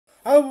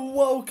And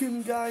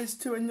welcome guys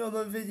to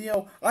another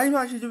video. I'm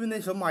actually doing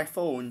this on my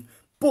phone,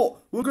 but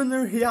we're going to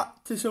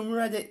react to some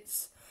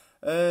Reddits.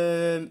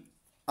 And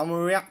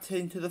we're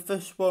reacting to the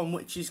first one,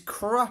 which is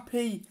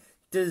crappy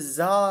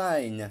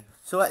design.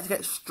 So let's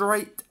get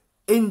straight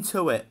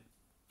into it.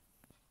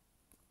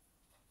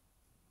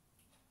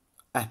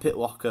 Epic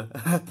locker.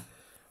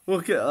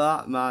 Look at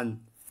that, man.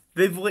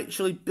 They've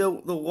literally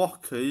built the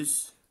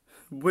lockers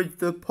with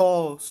the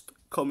post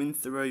coming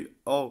through.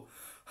 Oh,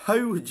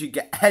 how would you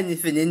get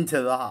anything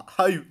into that?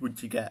 How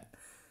would you get?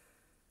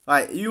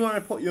 Like, you want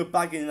to put your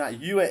bag in that,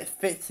 you ain't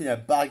fitting a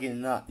bag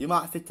in that. You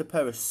might fit a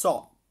pair of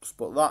socks,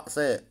 but that's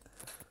it.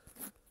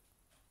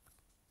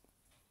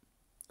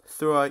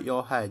 Throw out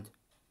your head.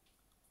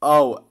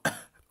 Oh,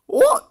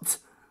 what?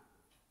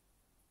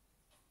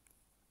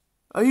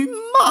 Are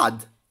you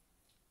mad?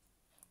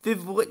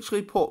 They've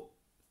literally put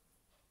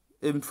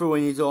him through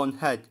in his own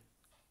head.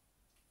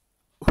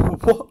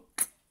 What?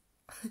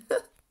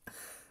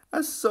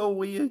 That's so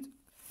weird.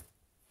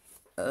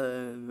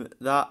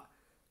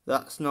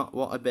 That's not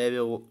what a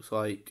baby looks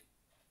like.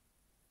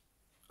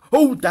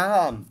 Oh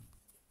damn!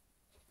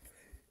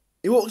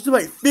 It looks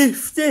about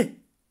 50.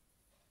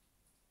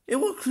 It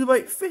looks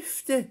about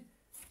 50.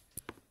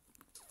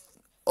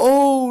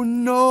 Oh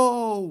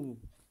no!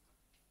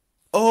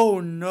 Oh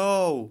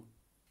no!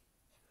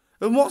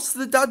 And what's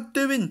the dad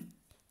doing?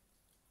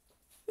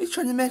 He's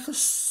trying to make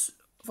us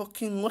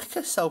fucking lick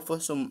herself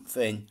or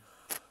something.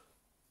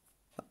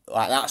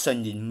 Like, that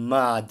sounded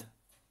mad.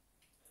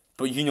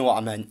 But you know what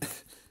I meant.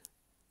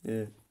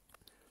 Yeah.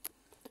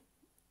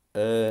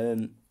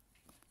 A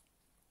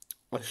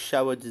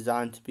shower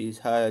designed to be as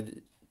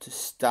hard to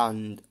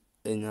stand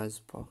in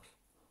as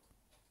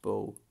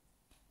possible.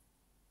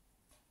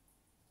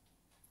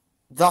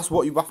 That's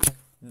what you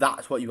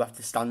have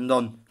to stand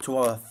on to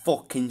have a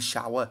fucking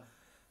shower.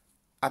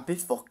 I'd be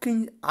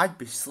slipping, I'd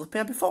be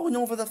falling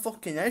over the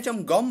fucking edge.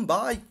 I'm gone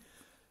by.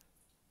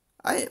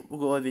 I ain't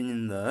living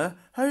in there.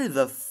 How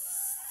the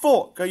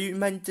fuck are you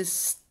meant to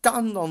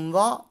stand on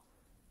that?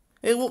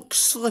 It looks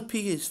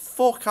slippy as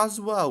fuck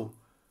as well.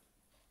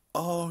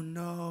 Oh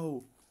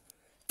no.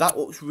 That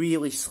looks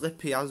really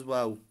slippy as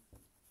well.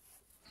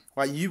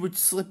 Like, you would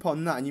slip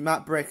on that and you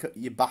might break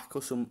your back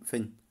or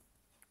something.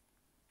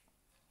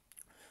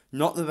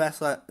 Not the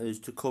best letters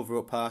to cover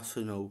up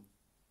Arsenal.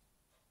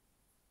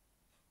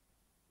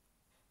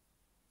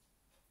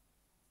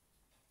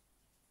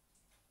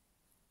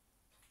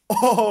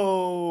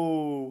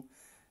 Oh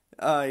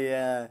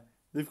yeah.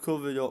 They've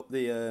covered up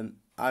the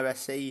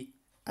RSE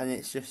and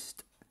it's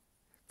just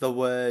the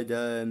word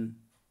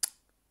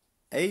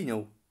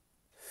anal.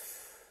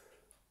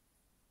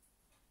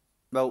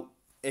 Well,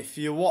 if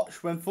you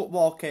watch when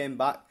football came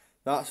back,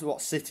 that's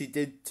what City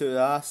did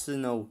to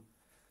Arsenal.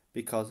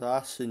 Because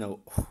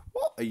Arsenal,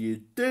 what are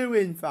you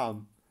doing,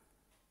 fam?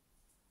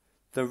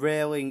 The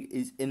railing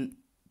is in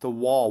the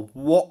wall.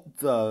 What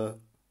the?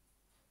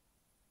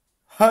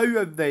 How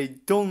have they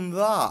done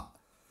that?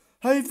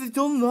 How have they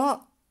done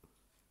that?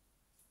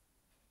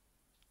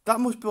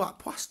 That must be like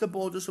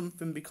plasterboard or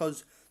something,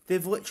 because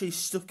they've literally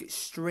stuck it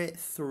straight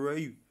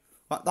through.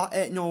 Like, that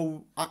ain't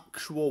no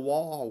actual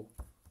wall.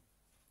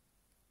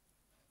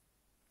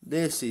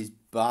 This is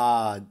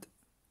bad.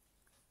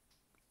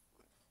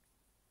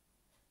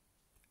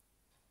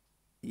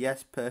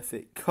 Yes,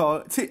 perfect.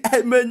 Cut to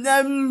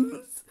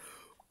M&M's.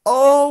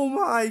 Oh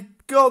my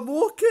god,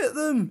 look at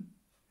them.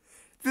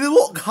 They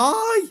look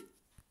high.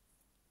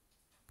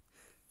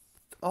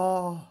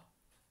 Oh.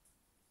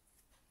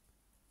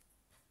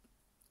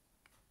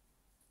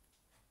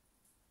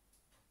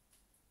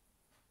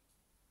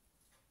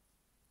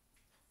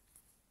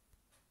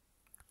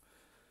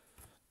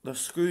 The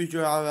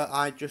screwdriver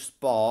I just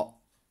bought,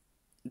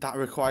 that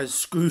requires a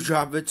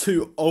screwdriver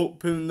to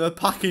open the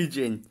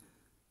packaging.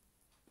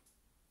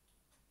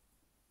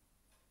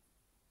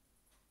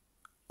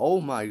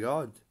 Oh my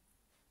god.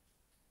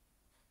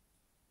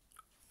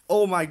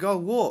 Oh my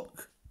god,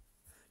 look.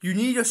 You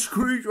need a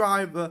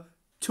screwdriver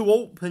to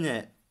open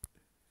it.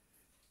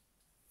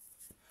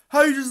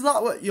 How does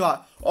that work? You're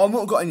like, oh, I've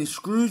not got any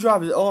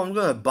screwdrivers. Oh, I'm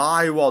going to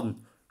buy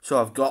one. So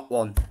I've got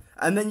one.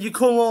 And then you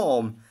come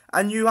home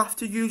and you have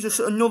to use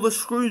another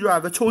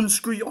screwdriver to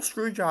unscrew your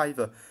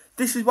screwdriver.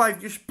 This is why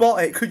I've just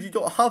bought it, because you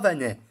don't have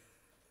any.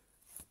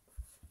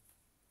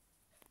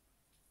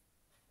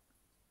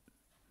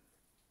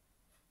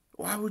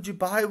 Why would you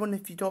buy one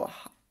if you don't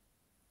have...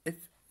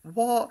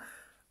 What?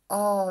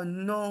 Oh,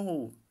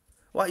 no.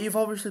 Like, you've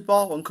obviously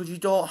bought one because you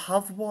don't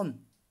have one.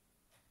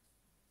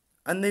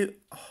 And they...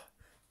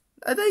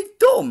 Are they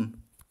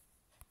dumb?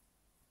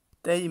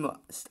 They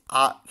must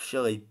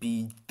actually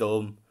be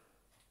dumb.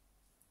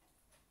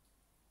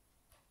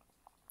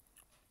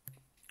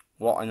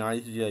 What a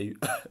nice view.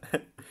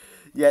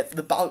 Yeah,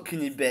 the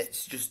balcony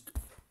bit's just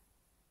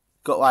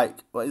got like,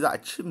 what is that, a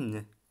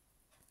chimney?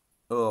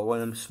 Oh, one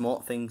of them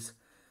smart things.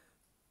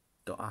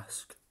 Don't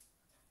ask.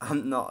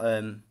 I'm not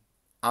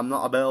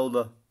a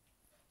builder.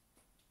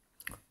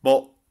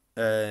 But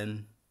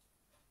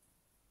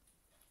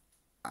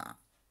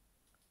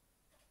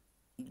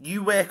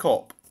you wake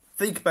up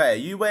Think about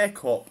it. You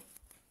wake up.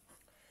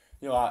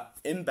 You're like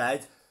in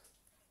bed.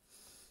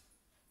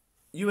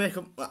 You wake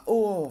up like,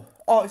 oh,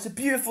 it's a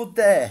beautiful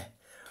day.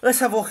 Let's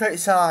have a look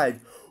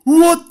outside.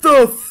 What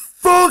the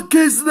fuck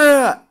is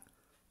that?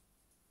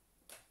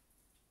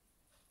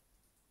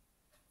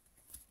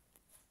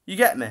 You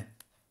get me?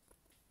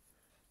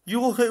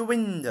 You look at the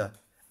window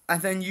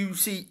and then you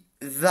see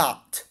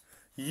that.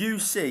 You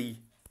see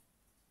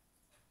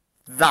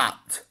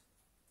that.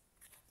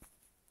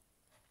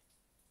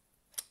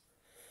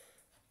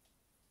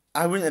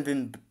 I wouldn't have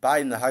been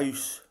buying the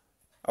house.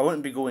 I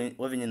wouldn't be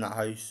living in that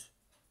house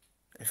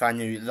if I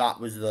knew that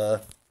was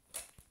there.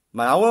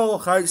 Man, I want to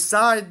look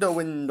outside the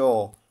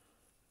window.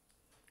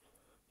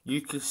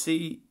 You could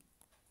see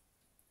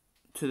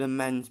to the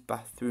men's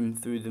bathroom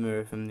through the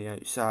mirror from the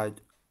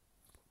outside.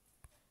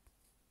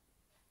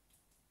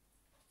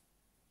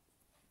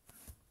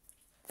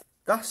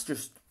 That's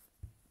just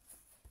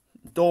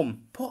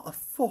dumb. Put a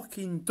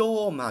fucking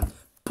door, man.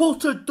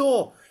 Put a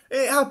door.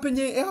 It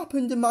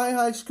happened in my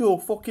high school,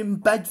 fucking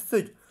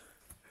Bedford.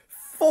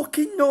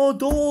 Fucking no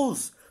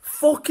doors.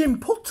 Fucking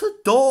put a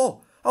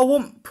door. I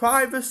want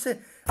privacy.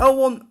 I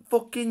want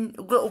fucking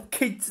little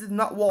kids and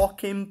that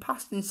walking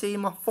past and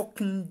seeing my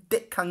fucking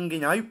dick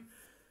hanging out.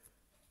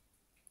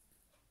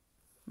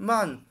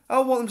 Man, I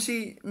want them to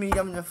see me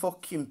having a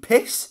fucking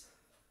piss.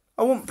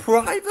 I want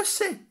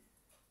privacy.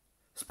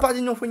 It's bad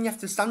enough when you have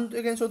to stand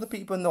against other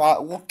people and they're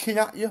like looking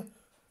at you.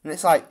 And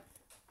it's like,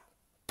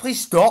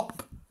 please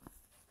stop.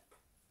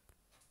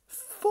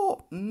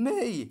 Fuck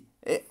me.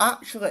 It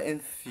actually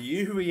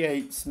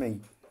infuriates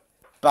me.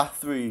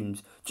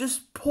 Bathrooms.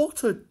 Just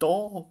put a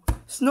door.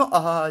 It's not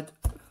hard.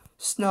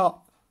 It's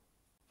not.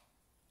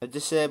 A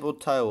disabled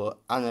toilet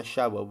and a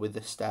shower with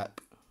a step.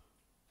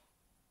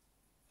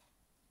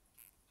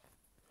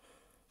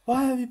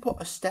 Why have you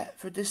put a step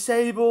for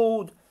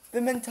disabled?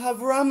 They're meant to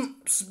have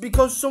ramps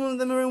because some of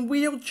them are in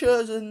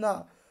wheelchairs and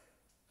that.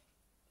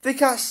 They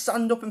can't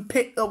stand up and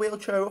pick their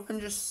wheelchair up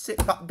and just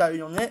sit back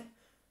down on it.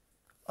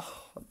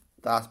 Oh,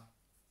 that's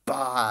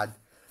bad.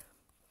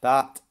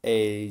 That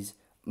is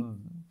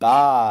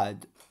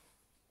bad.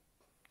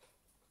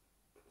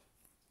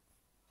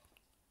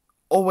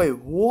 Oh wait,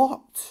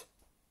 what?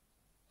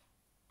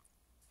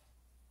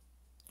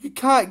 You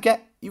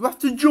have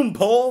to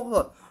jump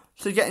over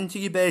to get into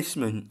your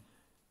basement.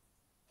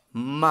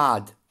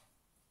 Mad.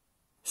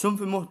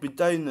 Something must be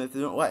down there if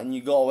they're not letting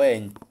you go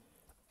in.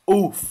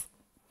 Oof.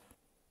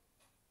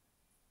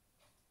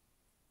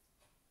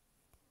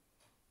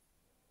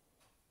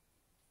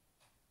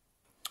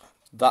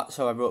 That's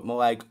how I broke my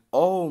leg.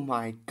 Oh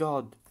my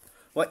god.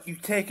 Like, you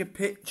take a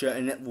picture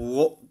and it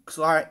looks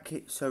like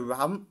it's a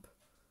ramp.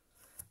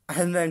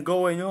 And then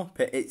going up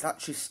it, it's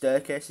actually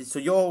staircases. So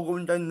you're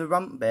going down the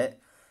ramp bit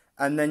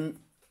and then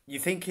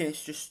you're thinking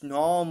it's just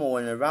normal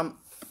in a ramp.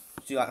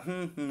 So you're like,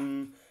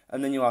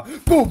 and then you're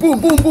like, boom,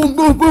 boom, boom, boom,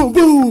 boom, boom,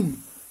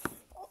 boom.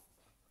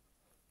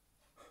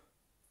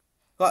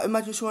 Like,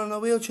 imagine someone in a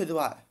wheelchair, they're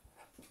like,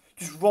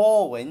 just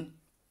rolling.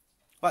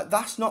 Like,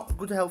 that's not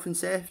good health and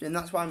safety, and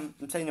that's why I'm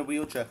saying a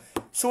wheelchair.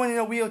 Someone in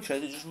a wheelchair,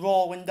 they're just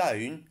rolling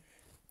down,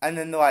 and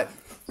then they're like,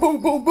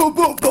 boom, boom, boom,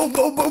 boom, boom,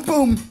 boom, boom,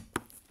 boom.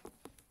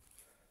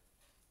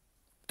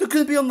 They're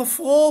going to be on the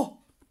floor.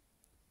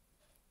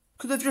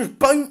 Because they've just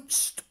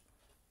bounced.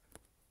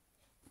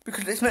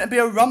 Because it's meant to be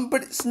a ramp,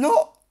 but it's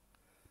not.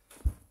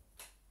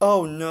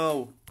 Oh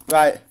no.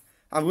 Right,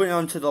 I'm going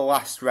on to the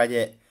last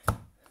Reddit.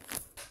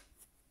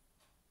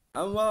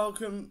 And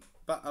welcome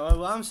back.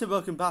 Well, I'm saying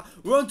welcome back.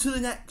 We're on to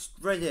the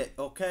next Reddit,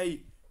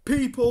 okay?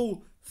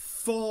 People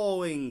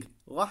falling.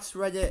 Last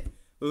Reddit,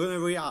 we're going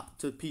to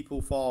react to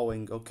people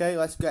falling, okay?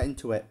 Let's get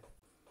into it.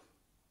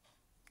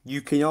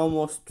 You can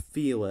almost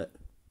feel it.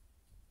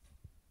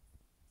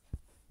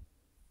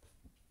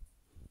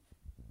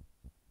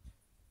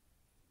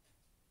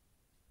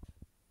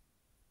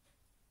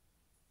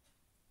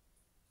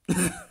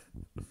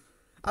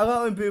 I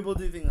like when people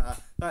do things like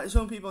that. Like,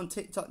 some people on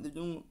TikTok, they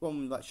do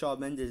one with like Shawn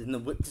Mendes and they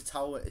whip the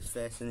towel at his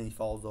face and he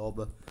falls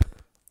over.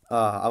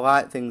 I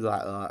like things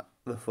like that.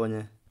 They're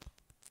funny.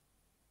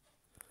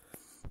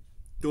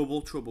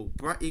 Double trouble.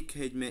 Bratty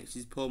kid makes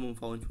his poor mum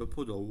fall into a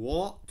puddle.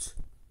 What?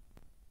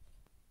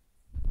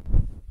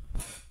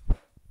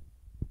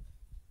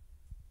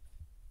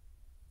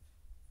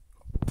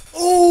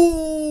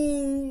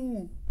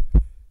 Oh!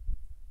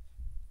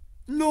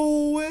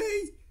 No way!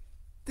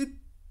 They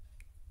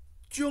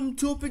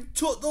jumped up and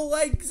took the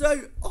legs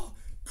out. Oh,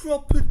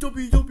 proper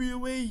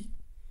WWE.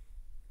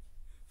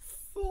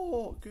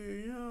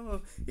 Fucking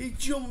hell. He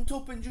jumped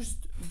up and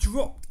just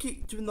drop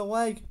kicked him in the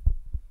leg.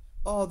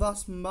 Oh,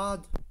 that's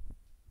mad.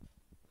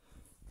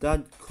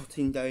 Dad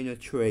cutting down a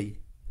tree.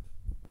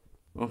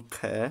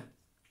 Okay.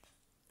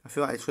 I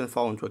feel like it's going to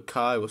fall into a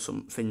car or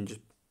something,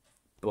 just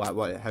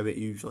like how it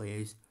usually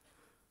is.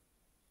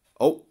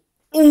 Oh.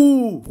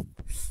 Ooh!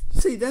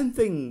 See, them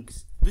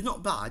things, they're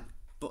not bad,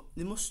 but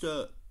they must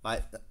hurt.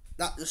 Like,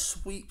 that just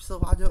sweeps the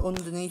ladder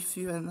underneath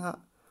you and that.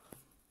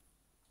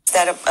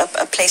 that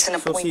a place and a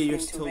So point see for you him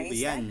to till raise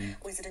the that? end.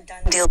 Or is it a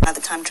done deal by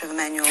the time Trevor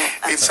Manuel...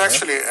 It's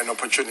actually an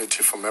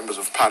opportunity for members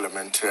of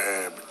parliament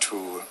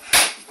to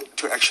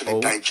actually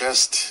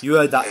digest you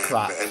heard that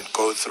crap. and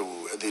go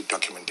through the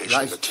documentation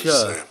That's that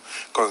sure. is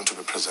going to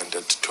be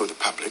presented to the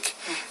public.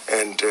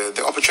 And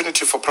the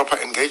opportunity for proper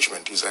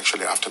engagement is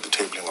actually after the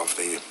tabling of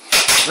the...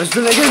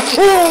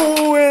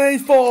 Oh, and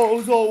it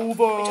falls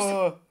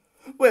over.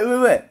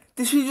 Wait.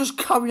 Did she just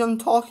carry on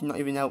talking, not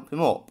even help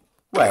him up?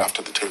 Wait.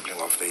 After the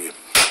tabling of the...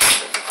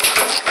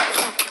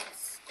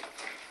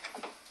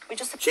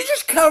 She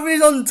just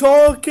carries on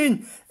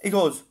talking. He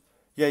goes,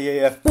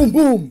 yeah. Boom,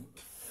 boom.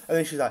 And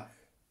then she's like,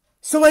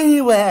 so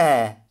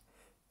anyway.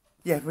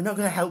 Yeah, we're not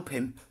going to help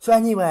him. So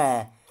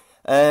anyway.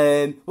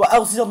 What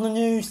else is on the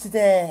news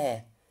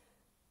today?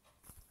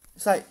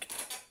 It's like,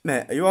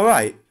 mate, are you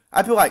alright?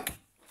 I'd be like,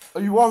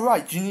 are you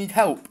alright? Do you need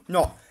help?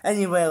 No.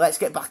 Anyway, let's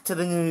get back to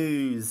the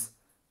news.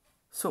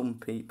 Some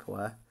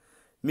people,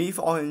 me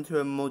falling into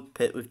a mud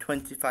pit with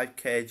 25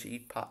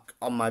 kg pack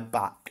on my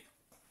back.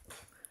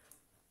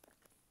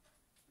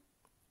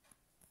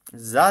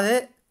 Is that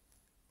it?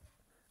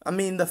 I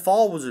mean, the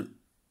fall wasn't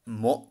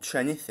much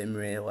anything,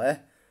 really.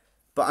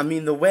 But, I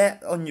mean, the weight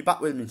on your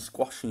back would have been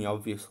squashing you,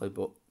 obviously,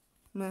 but,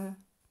 meh,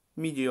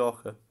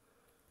 mediocre.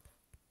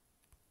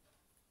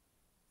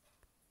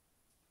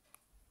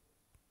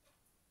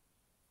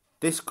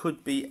 This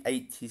could be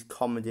 80s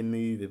comedy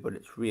movie, but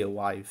it's real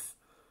life.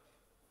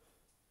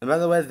 And by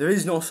the way, there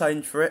is no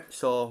sound for it,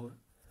 so...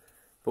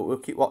 But we'll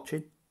keep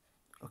watching.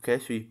 Okay,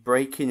 so he's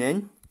breaking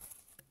in.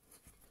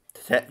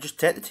 Just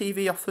take the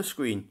TV off the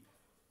screen.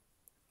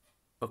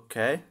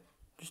 Okay.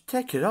 Just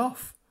take it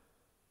off.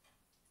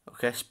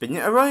 Okay, spin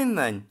it around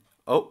then.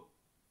 Oh.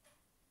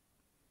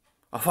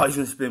 I thought he was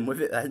going to spin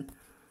with it then.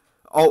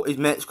 Oh, his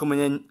mate's coming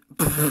in.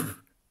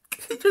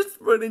 He just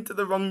ran into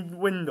the wrong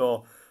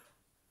window.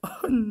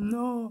 Oh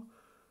no.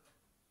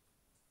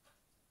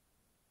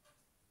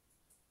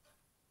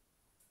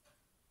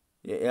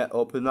 Yeah,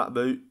 open that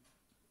boot.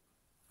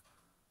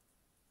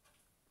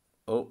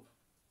 Oh.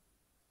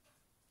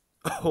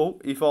 Oh,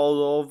 he falls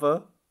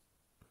over.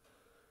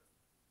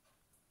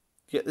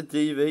 Get the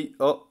TV.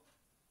 Oh.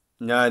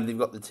 No, they've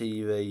got the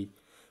TV.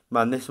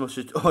 Man, this must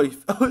have... Oh,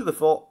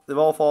 they're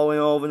all falling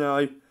over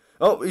now.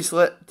 Oh, he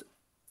slipped.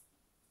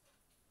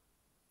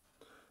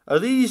 Are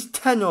these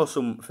 10 or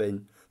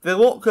something? They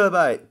look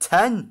about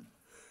 10.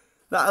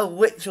 That is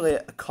literally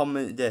a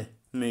comedy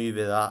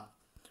movie, that.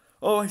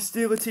 Oh, I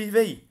steal a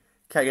TV.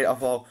 Can't get it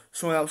off all.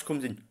 Someone else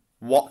comes in,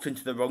 walks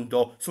into the wrong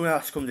door. Someone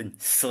else comes in,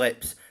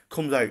 slips.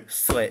 Comes out,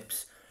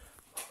 slips.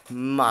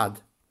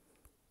 Mad.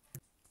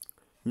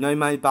 Now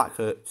my back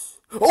hurts.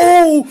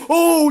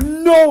 Oh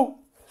no!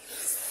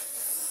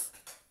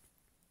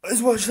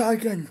 Let's watch that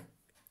again.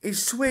 He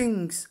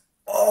swings.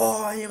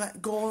 Oh, he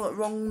let go at the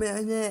wrong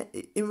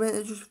minute. He meant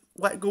to just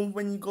let go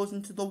when he goes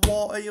into the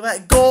water. You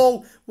let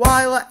go.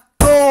 Why let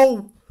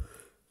go?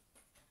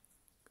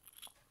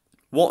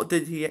 What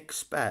did he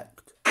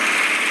expect?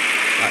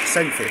 Like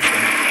sensitive.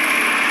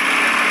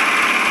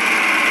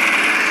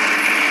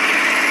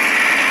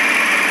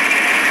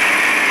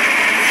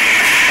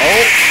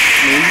 Oh,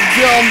 maybe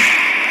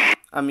jump.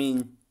 I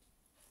mean,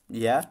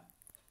 yeah.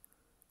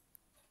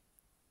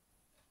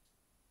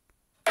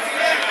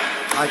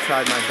 I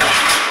tried my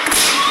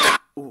best.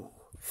 Ooh.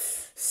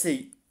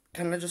 See,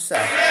 can I just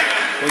say,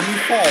 when you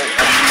fall on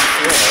these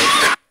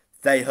floors,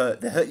 they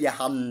hurt. They hurt your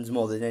hands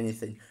more than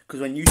anything.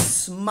 Because when you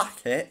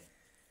smack it,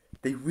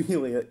 they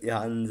really hurt your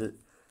hands.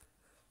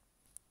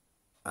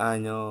 I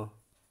know.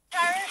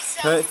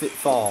 Perfect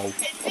fall.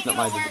 Not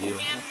my video.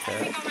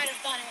 Okay.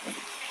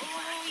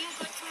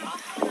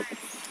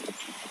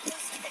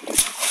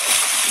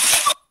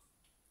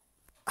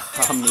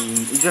 I mean,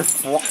 he just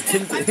flopped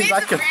into it. He's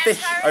like a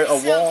fish out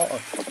of water.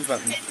 He's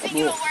like,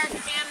 look.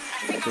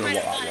 I don't know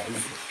what that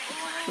was.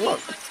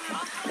 Look.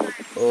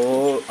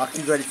 Oh,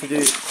 Aki's ready to do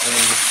it. And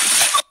then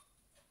just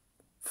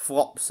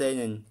flops in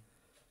and...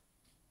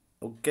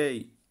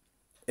 Okay.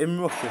 In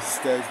Russia,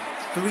 there's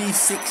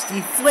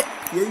 360 flip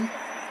you.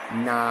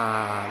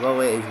 Nah,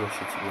 well it is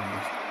Russia to be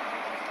honest.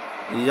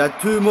 He's had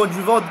too much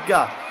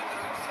vodka.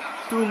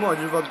 Too much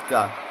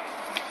vodka.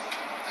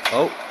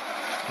 Oh,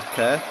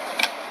 okay.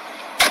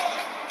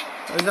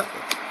 What is that?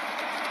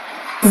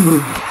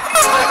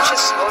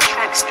 Purchase your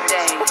tracks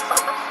today.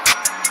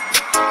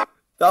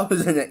 That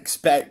was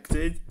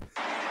unexpected.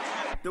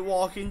 They're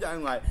walking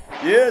down like,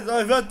 yes,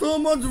 I've had too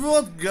much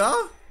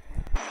vodka.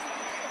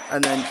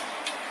 And then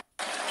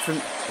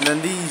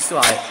these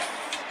like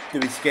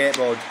doing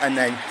skateboards and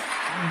then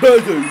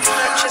boom.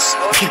 Purchase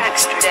your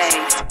tracks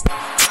today.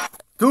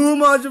 Too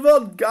much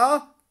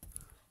vodka.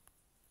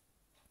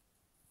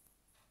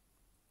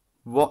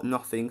 What?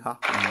 Nothing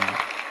happened.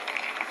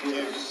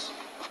 Yes.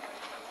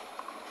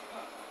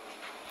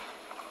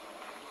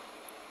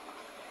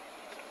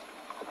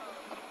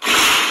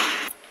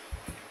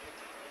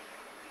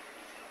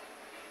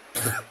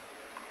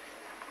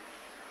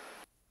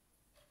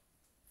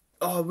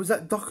 Oh, was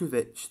that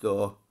Djokovic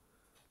though?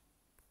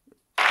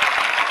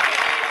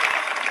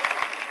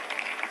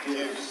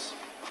 Yes.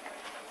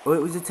 Well,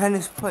 it was a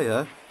tennis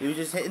player. He was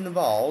just hitting the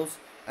balls,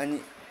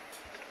 and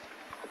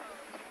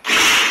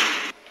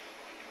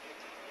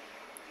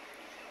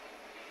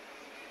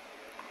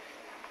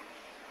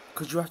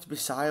because you have to be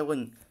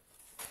silent.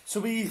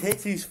 So he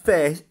hits his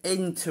face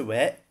into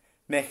it,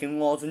 making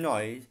loads of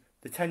noise.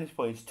 The tennis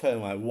players turn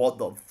like, "What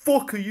the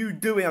fuck are you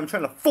doing? I'm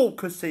trying to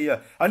focus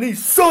here. I need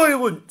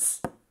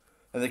silence."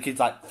 And the kid's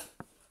like,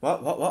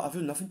 "What? I've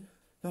done nothing.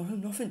 No, I've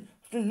done nothing.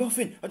 I've done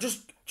nothing. I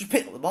just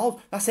picked up the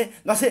balls. That's it.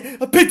 I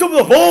picked up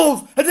the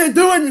balls. I didn't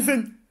do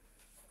anything."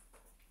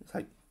 It's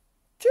like,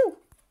 chill.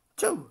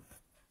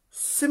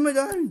 Simmer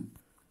down.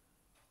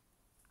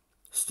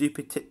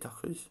 Stupid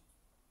TikTokers.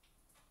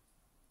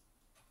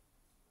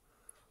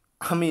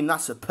 I mean,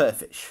 that's a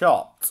perfect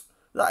shot.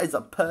 That is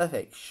a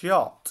perfect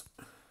shot.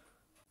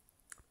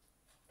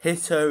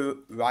 Hit her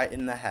right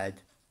in the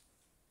head.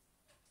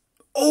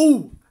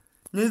 Oh!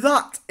 Now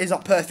that is a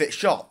perfect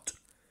shot.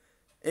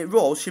 It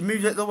rolls, she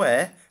moves it the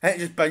way, and it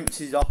just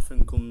bounces off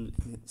and comes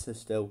hits her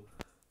still.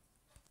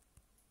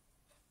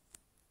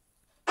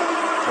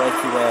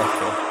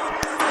 Wakey.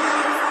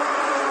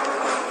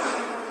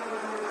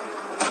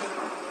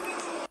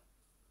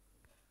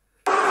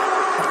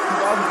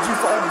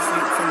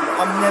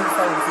 I'm never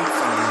falling asleep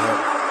standing up.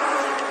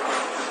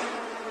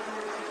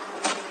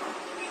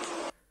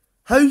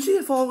 How do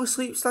you fall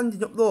asleep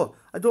standing up though?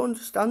 I don't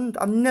understand.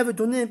 I've never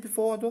done it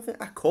before. I don't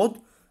think I could.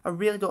 I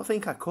really don't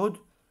think I could.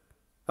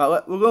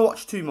 Right, we're going to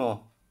watch 2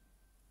 more.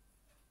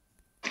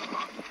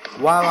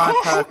 While I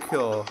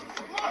parkour.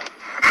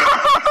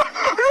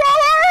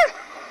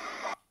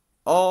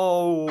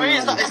 Oh.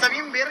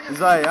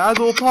 Zay, I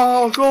do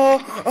parkour.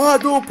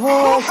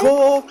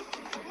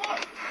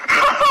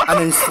 And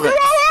then slips.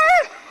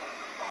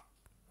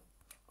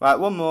 Right,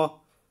 one more.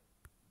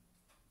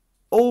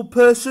 Old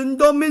person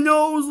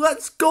dominoes,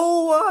 let's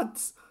go,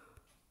 lads.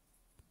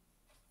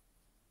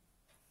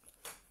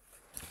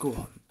 Go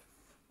on.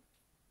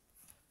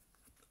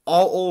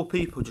 All old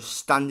people just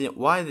standing up.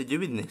 Why are they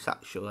doing this,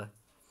 actually?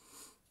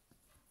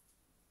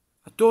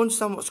 I don't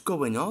understand what's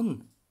going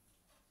on.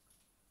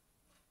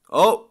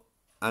 Oh,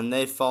 and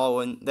they've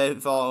fallen, they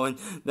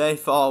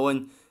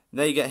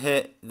get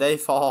hit, they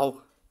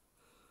fall.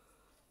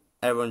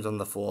 Everyone's on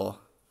the floor.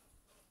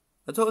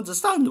 I don't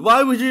understand.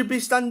 Why would you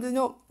be standing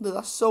up?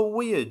 That's so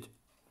weird.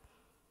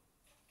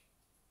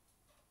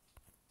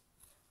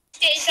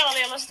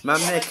 Man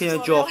making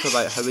a joke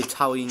about how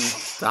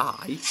Italians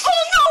die.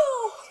 Oh no!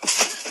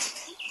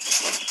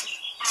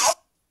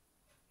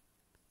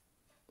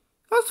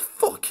 That's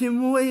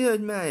fucking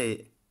weird,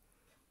 mate.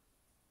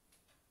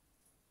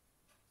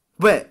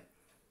 Wait.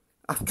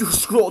 I've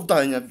just scrolled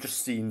down and I've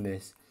just seen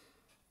this.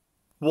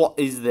 What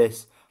is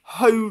this?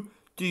 How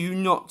do you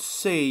not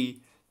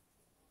see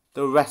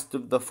the rest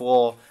of the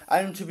floor?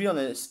 And to be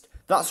honest,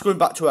 that's going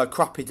back to our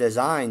crappy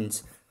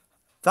designs.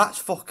 That's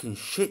fucking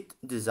shit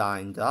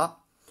design, that.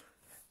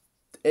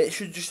 It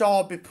should just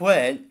all be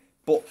plain,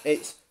 but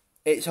it's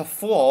a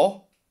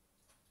floor,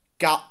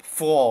 gap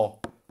floor.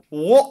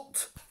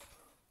 What?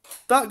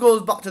 That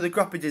goes back to the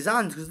crappy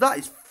designs, because that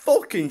is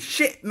fucking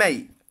shit,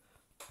 mate.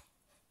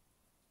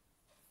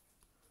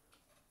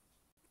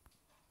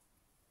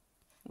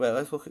 Wait,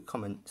 let's look at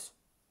comments.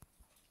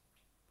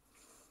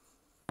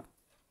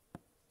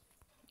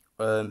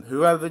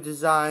 Whoever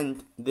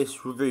designed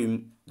this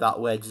room that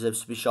way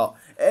deserves to be shot.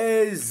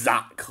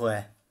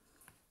 Exactly.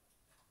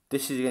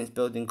 This is against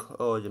building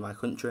code in my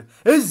country.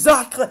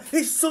 Exactly.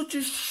 It's such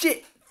a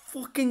shit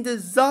fucking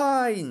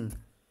design.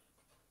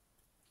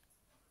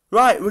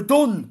 Right, we're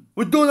done.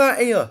 We're done out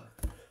here.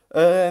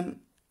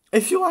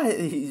 If you like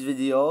these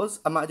videos,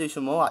 I might do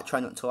some more, like try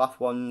not to laugh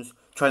ones,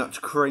 try not to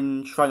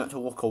cringe, try not to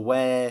look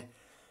away,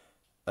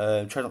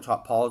 try not to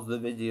like, pause the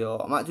video.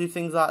 I might do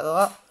things like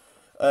that.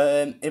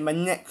 In my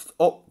next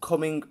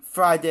upcoming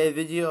Friday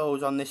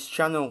videos on this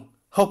channel.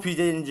 Hope you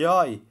did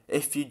enjoy.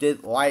 If you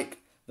did like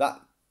that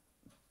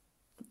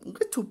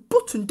little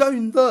button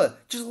down there,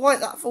 just like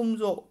that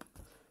thumbs up.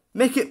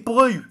 Make it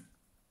blue.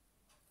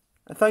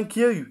 And thank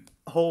you.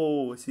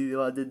 Oh, see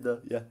what I did there?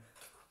 Yeah,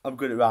 I'm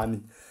good at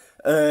rhyming.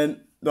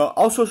 No,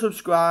 also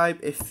subscribe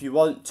if you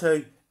want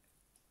to.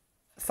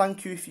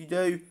 Thank you if you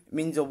do. It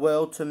means a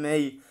world to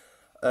me.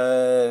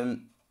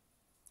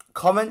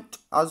 Comment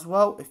as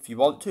well if you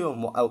want to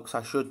on what else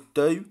I should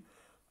do.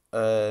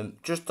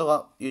 Just to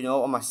let you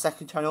know, on my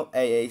second channel,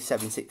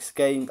 AA76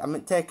 Games, I'm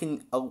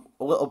taking a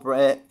little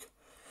break.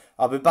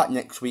 I'll be back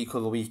next week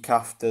or the week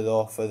after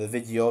though for the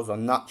videos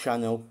on that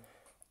channel.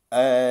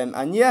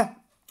 And yeah,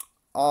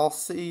 I'll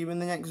see you in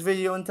the next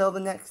video. Until the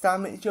next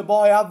time, it's your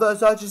boy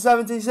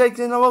Adversager76,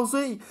 and I will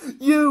see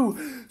you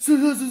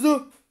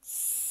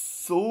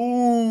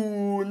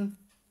soon.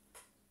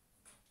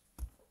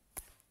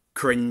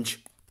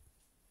 Cringe.